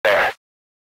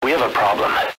of a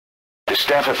problem. The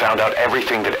staff have found out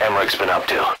everything that Emmerich's been up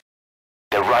to.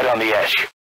 They're right on the edge.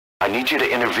 I need you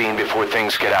to intervene before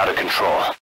things get out of control.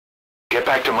 Get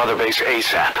back to Mother Base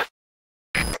ASAP.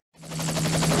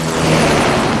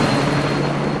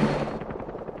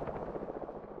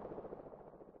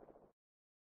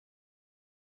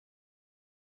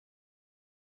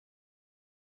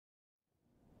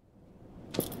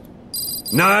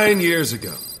 Nine years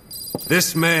ago,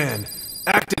 this man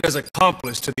acted as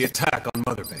accomplice to the attack on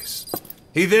Mother Base.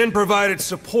 He then provided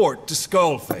support to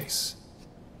Skullface.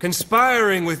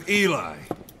 Conspiring with Eli,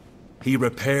 he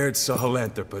repaired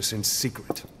Sahelanthropus in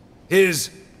secret. His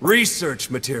research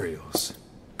materials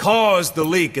caused the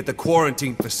leak at the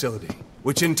quarantine facility,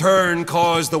 which in turn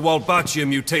caused the Walbachia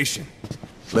mutation,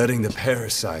 letting the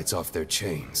parasites off their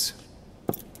chains.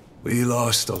 We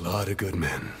lost a lot of good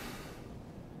men.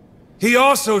 He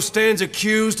also stands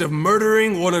accused of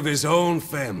murdering one of his own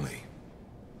family,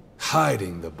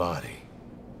 hiding the body.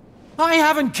 I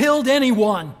haven't killed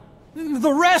anyone.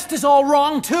 The rest is all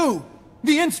wrong too.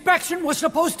 The inspection was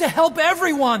supposed to help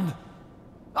everyone.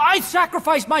 I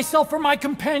sacrificed myself for my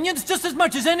companions just as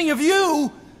much as any of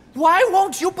you. Why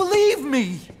won't you believe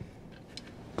me?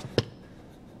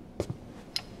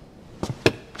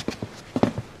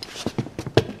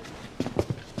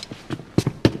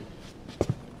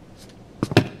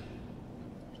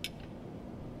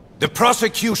 The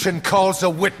prosecution calls a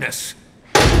witness.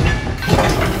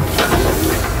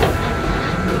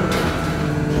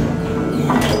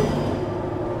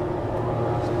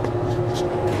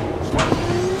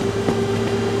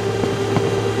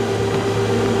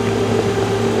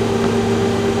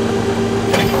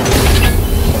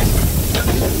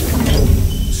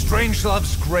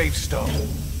 Strangelove's gravestone,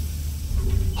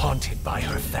 haunted by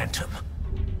her phantom.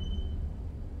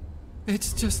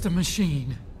 It's just a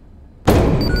machine.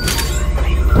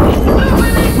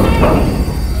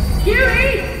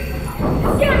 Huey!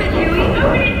 Damn it, Huey!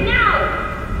 Open it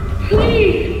now!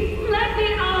 Please! Let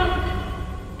me out!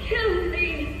 Kill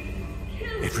me!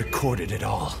 Kill me! It recorded it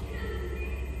all.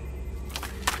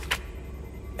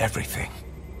 Everything.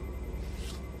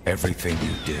 Everything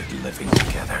you did living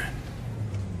together.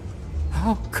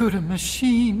 How could a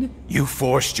machine? You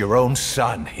forced your own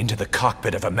son into the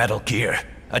cockpit of a Metal Gear,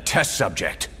 a test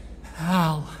subject.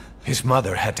 How? His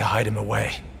mother had to hide him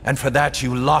away, and for that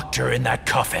you locked her in that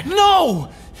coffin. No!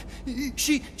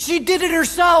 She did it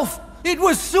herself! It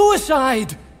was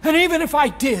suicide! And even if I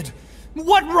did,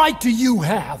 what right do you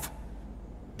have?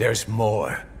 There's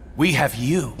more. We have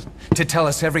you to tell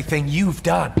us everything you've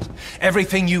done,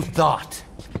 everything you've thought.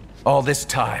 All this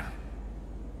time.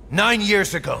 9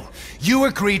 years ago, you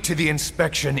agreed to the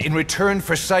inspection in return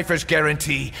for Cypher's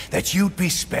guarantee that you'd be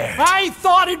spared. I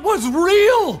thought it was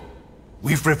real!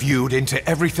 We've reviewed into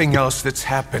everything else that's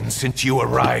happened since you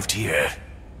arrived here.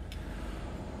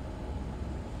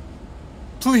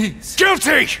 Please.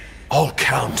 Guilty! All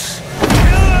counts.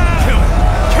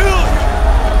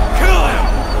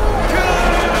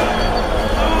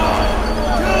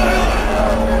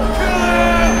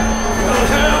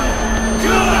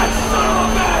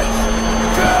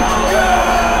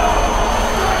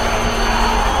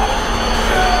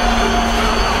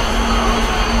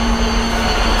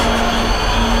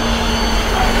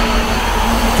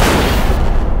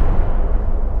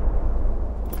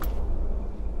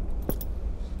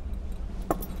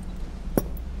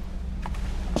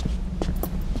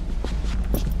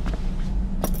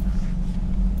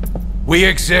 We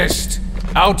exist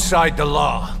outside the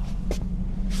law.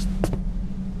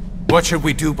 What should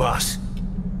we do, boss?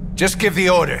 Just give the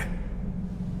order.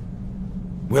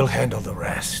 We'll handle the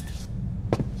rest.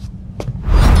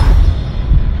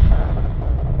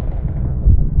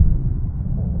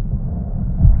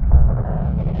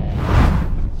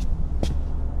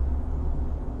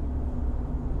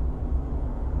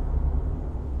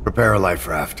 Prepare a life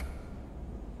raft.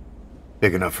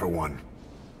 Big enough for one.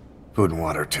 Food and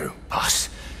water, too. Boss,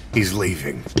 He's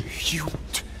leaving.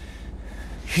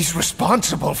 He's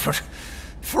responsible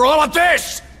for all of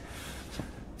this!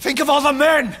 Think of all the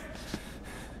men!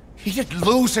 He didn't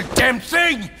lose a damn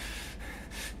thing!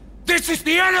 This is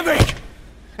the enemy!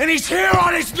 And he's here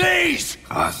on his knees!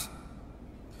 Us.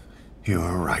 You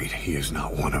are right, he is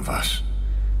not one of us.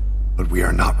 But we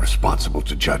are not responsible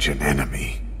to judge an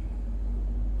enemy.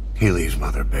 He leaves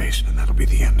Mother Base, and that'll be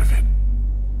the end of it.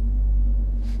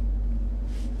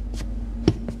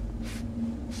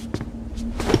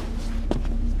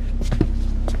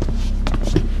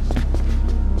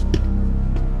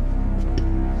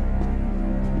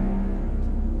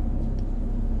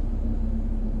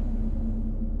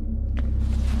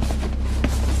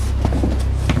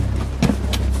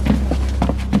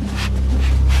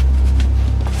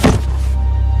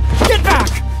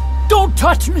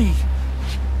 touch me!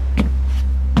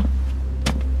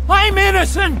 I'm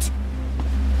innocent!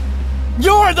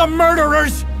 You're the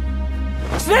murderers!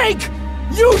 Snake!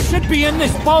 You should be in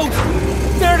this boat!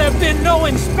 There'd have been no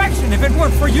inspection if it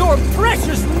weren't for your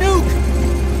precious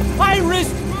nuke! I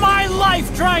risked my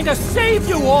life trying to save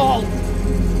you all!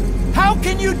 How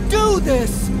can you do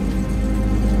this?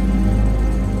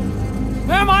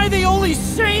 Am I the only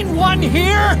sane one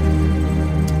here?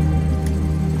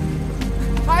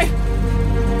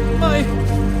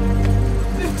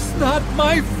 It's not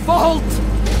my fault!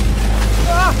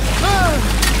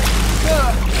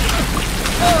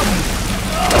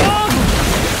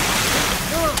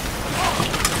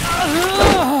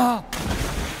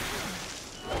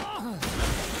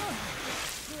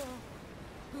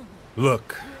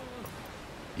 Look,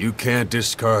 you can't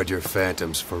discard your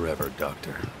phantoms forever,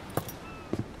 Doctor.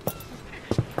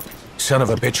 Son of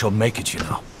a bitch will make it, you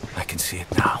know. I can see it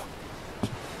now.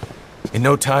 In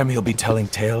no time, he'll be telling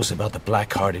tales about the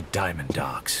black-hearted Diamond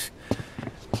Dogs.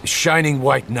 The Shining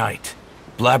White Knight,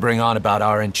 blabbering on about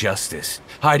our injustice,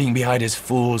 hiding behind his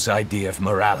fool's idea of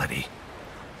morality.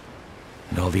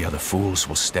 And all the other fools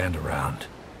will stand around,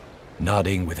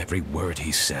 nodding with every word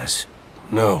he says.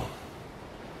 No.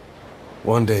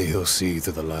 One day he'll see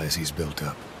through the lies he's built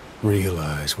up,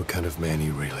 realize what kind of man he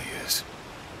really is.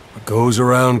 What goes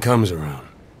around comes around.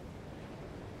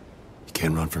 You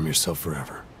can't run from yourself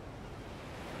forever.